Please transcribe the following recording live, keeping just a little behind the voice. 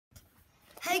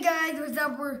Hey guys, what's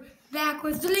up? We're back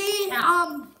with Lee.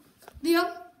 Liam.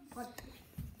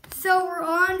 So we're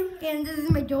on, and this is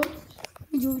my dose.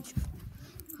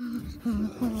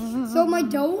 So my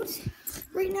dose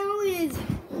right now is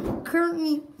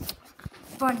currently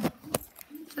funny.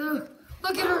 So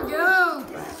look at her go.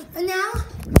 And now,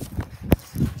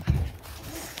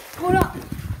 hold up.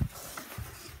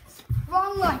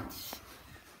 Wrong lights.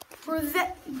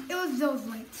 It was those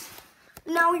lights.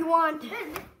 Now we want.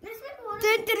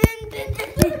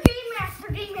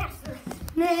 Game Master.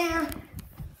 Nah.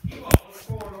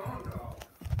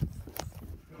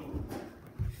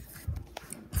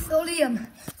 So Liam,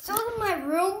 so in my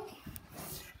room,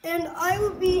 and I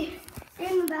will be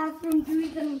in the bathroom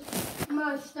doing some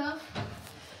other stuff.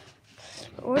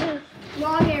 What?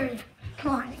 Long area.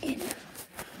 Come on, in.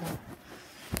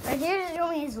 Right here is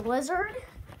only his lizard.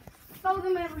 Show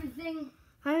them everything.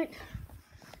 Right.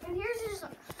 And here's his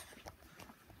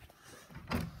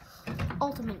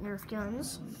ultimate Nerf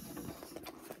guns.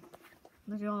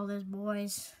 Look at all those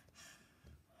boys.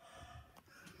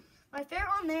 My favorite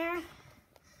one there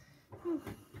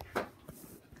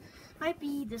might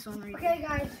be this one right here. Okay,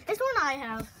 guys. This one I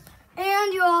have.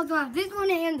 And you also have this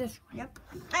one and this one. Yep.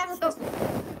 I have a pistol.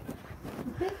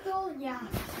 Pistol, yeah.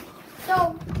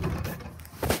 So,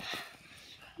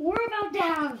 we're about to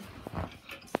have,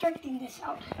 starting this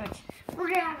out. Right. We're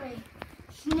going to have a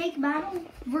snake battle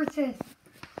versus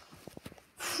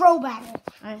throw battle.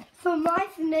 Right. So my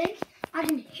snake, I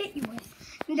can hit you with,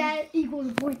 and that equals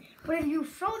a point. But if you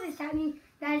throw this at me,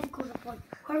 that equals a point.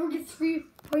 Whoever gets 3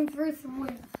 points first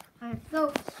wins. Right.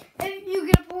 So if you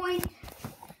get a point,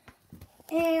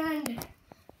 and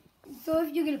so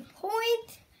if you get a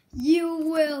point, you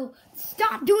will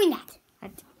stop doing that.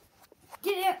 Right.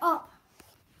 Get it up.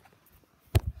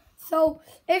 So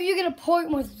if you get a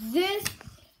point with this,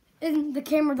 and the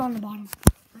camera's on the bottom.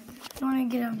 I want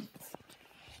to get them.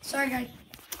 Sorry, guys.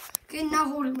 Okay, now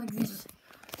hold it like this.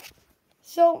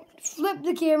 So, flip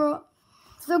the camera.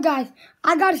 So, guys,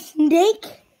 I got a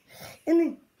snake, and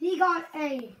then he got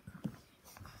a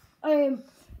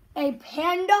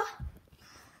panda.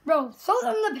 Bro, so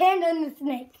I'm the panda and the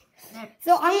snake.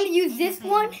 So, I'm going to use this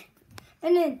one,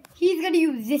 and then he's going to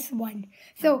use this one.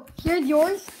 So, here's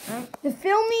yours. The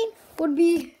filming would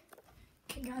be...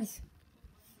 Okay, guys.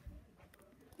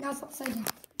 Now it's upside down.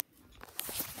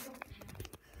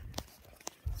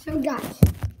 So guys,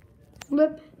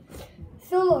 flip.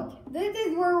 So look, this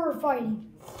is where we're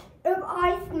fighting. If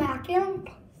I smack him,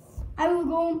 I will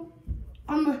go.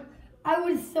 I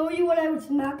would show you what I would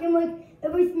smack him like.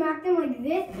 If we smacked him like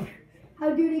this,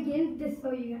 I'll do it again just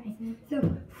so you guys.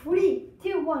 So 3,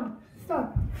 2, 1, start.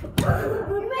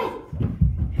 You missed.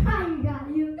 I got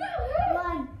you.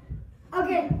 1.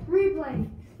 Okay, replay.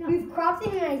 He was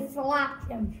crossing and I slapped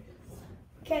him.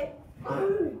 Okay.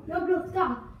 No,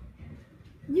 stop.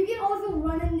 You can also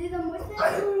run into them with it.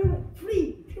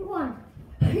 3, 2, 1.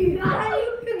 You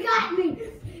got me.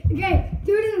 Okay,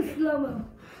 do it in slow-mo.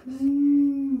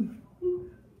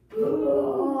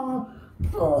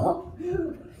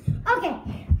 Okay.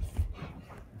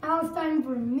 Now it's time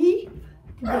for me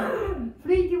to go.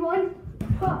 3, 2, 1.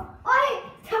 Alright,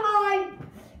 time.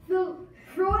 So,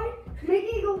 Troy, make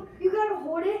it go. You gotta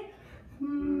hold it.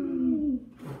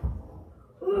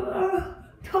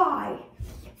 Tie.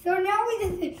 So now we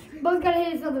just both gotta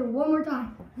hit each other one more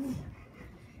time.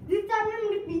 This time I'm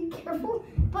gonna be careful,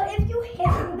 but if you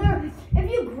if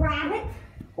you grab it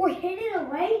or hit it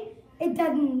away, it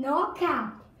does not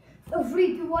count. So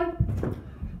 3, 2, 1.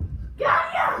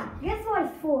 Got ya! Guess what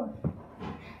it's for?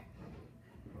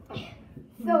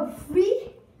 So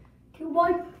 3, 2,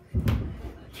 1.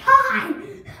 Tie!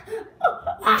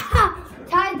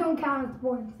 Ties don't count as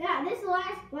points. Yeah, this is the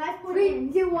last point. 3,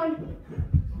 2, 1.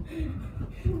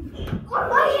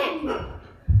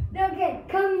 Okay,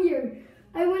 come here.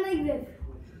 I went like this.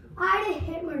 I just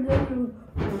hit my little.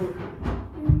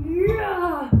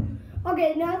 Yeah.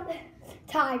 Okay, now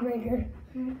tiebreaker.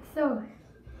 So,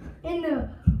 in the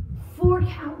 4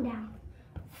 countdown.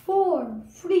 4,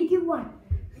 3, 2, 1.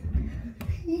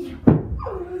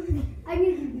 I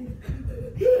need to do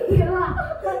this. Yeah.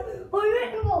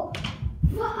 Unbelievable.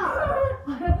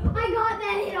 I got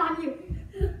that hit on you.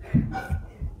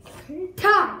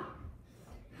 Tie.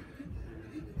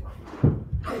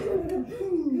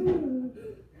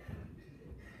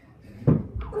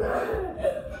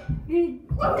 Give me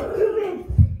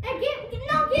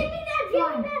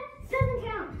that. Doesn't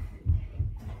count.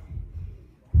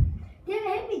 Get it,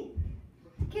 hit me.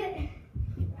 Get it.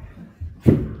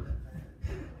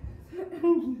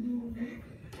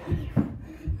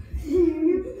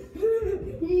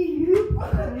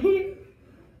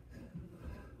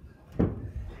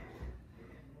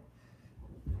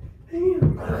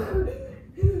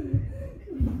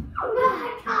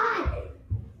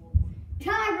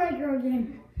 Tiebreaker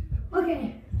again.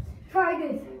 Okay, try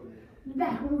this.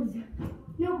 Backwards.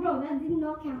 No, bro, that did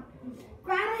not count.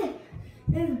 Grab it.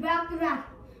 It's back to back.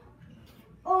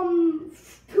 2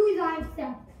 dive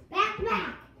steps. Back to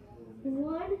back.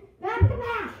 1. Back to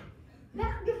back.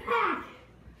 Back to back.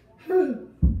 Bro,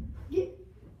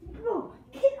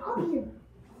 get up here.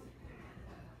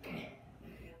 Okay.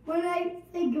 When I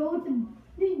say go to,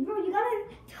 bro, you gotta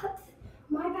touch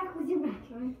my back with your back.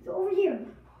 Right? So over here.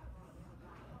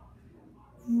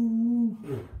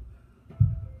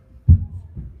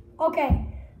 Okay.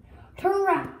 Turn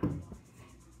around.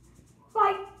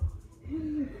 Fight.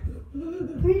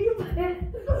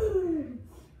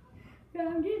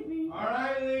 All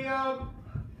right, Liam.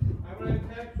 I'm gonna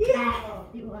text you.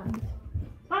 Yeah.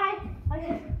 Bye.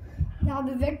 Okay. Now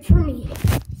the Vic for me.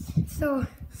 So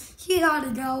he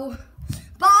gotta go.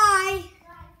 Bye.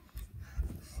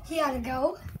 He gotta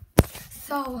go.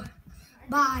 So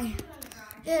bye.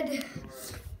 And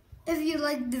if you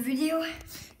liked the video,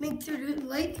 make sure to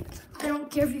like. I don't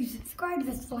care if you subscribe,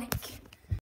 just like.